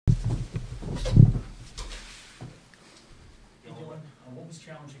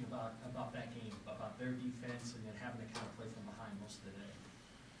challenging about that game, about their defense, and then having to kind of play from behind most of the day?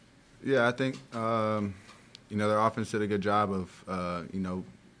 Yeah, I think their offense did a good job of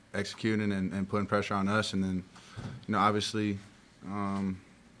executing and putting pressure on us, and then obviously we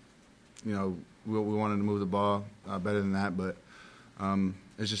wanted to move the ball better than that, but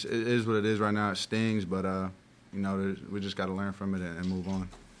it is what it is right now. It stings, but we just got to learn from it and move on.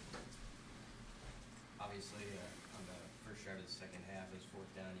 Obviously, on the first drive of the second half, it was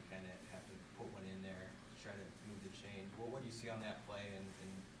fourth down. You kind of have to put one in there to try to move the chain. What do you see on that play, and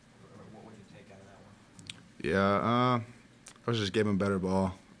what would you take out of that one? Yeah, I was just give him a better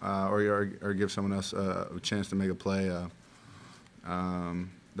ball, or give someone else a chance to make a play.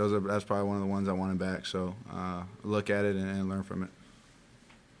 That's probably one of the ones I wanted back. So look at it and learn from it.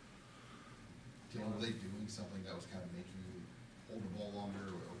 Jaylen, were they doing something that was kind of making you hold the ball longer,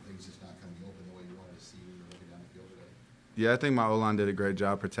 or things just not coming open the way you wanted to see when you were looking down the field today? Yeah, I think my O-line did a great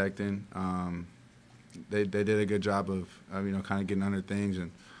job protecting. They did a good job of kind of getting under things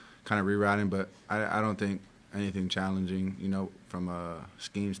and kind of rerouting, but I don't think anything challenging. From a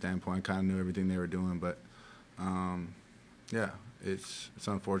scheme standpoint, kind of knew everything they were doing, but yeah, it's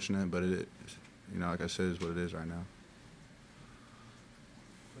unfortunate, but it like I said, is what it is right now.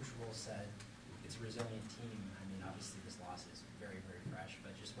 Coach Raiola said it's a resilient team. I mean, obviously this loss is very, very fresh,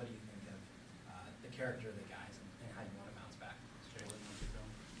 but just what do you think of the character of the guys and how you want to bounce back?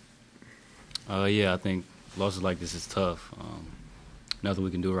 Yeah, I think losses like this is tough. Nothing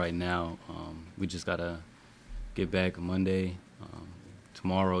we can do right now. We just got to get back Monday,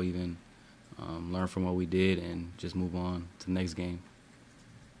 tomorrow even, learn from what we did and just move on to the next game.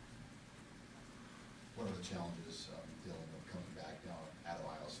 What are the challenges dealing with coming back now at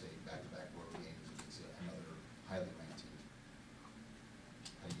Ohio State, back-to-back road games against another highly ranked team?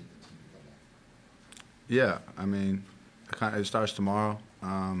 How do you get the team to come back? Yeah, I mean, it starts tomorrow.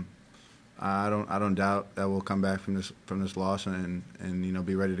 I don't doubt that we'll come back from this loss and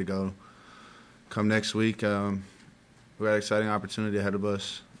be ready to go. Come next week, we got an exciting opportunity ahead of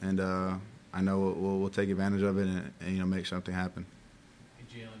us, and I know we'll take advantage of it and make something happen. Hey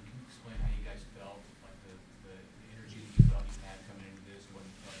Jaylen, can you explain how you guys felt, like the energy that you felt you had coming into this, what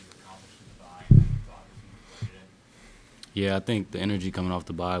you felt you accomplished in the bye, how you thought the team played it in? Yeah, I think the energy coming off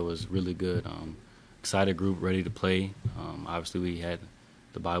the bye was really good. Excited group, ready to play. Obviously, we had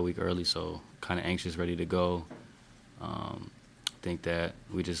the bye week early, so kind of anxious, ready to go. I think that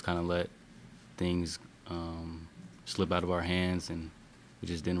we just kind of let things slip out of our hands, and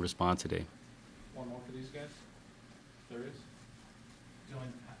we just didn't respond today. One more for these guys? There is. Jaylen,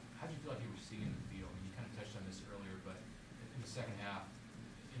 how did you feel like you were seeing the field? I mean, you kind of touched on this earlier, but in the second half,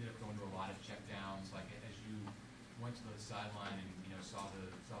 ended up going to a lot of checkdowns. Like as you went to the sideline and saw the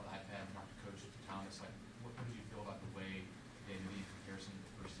iPad and talked to Coach Thomas, like what did you feel about the way they maybe in comparison to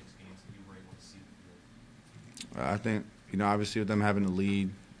the first 6 games that you were able to see the field? I think obviously with them having the lead,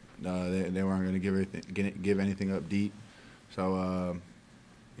 they weren't going to give anything up deep. So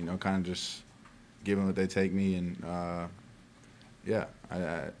kind of just give them what they take me, and yeah,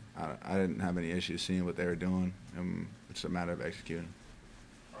 I didn't have any issues seeing what they were doing. It's a matter of executing.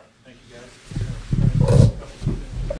 All right, thank you guys.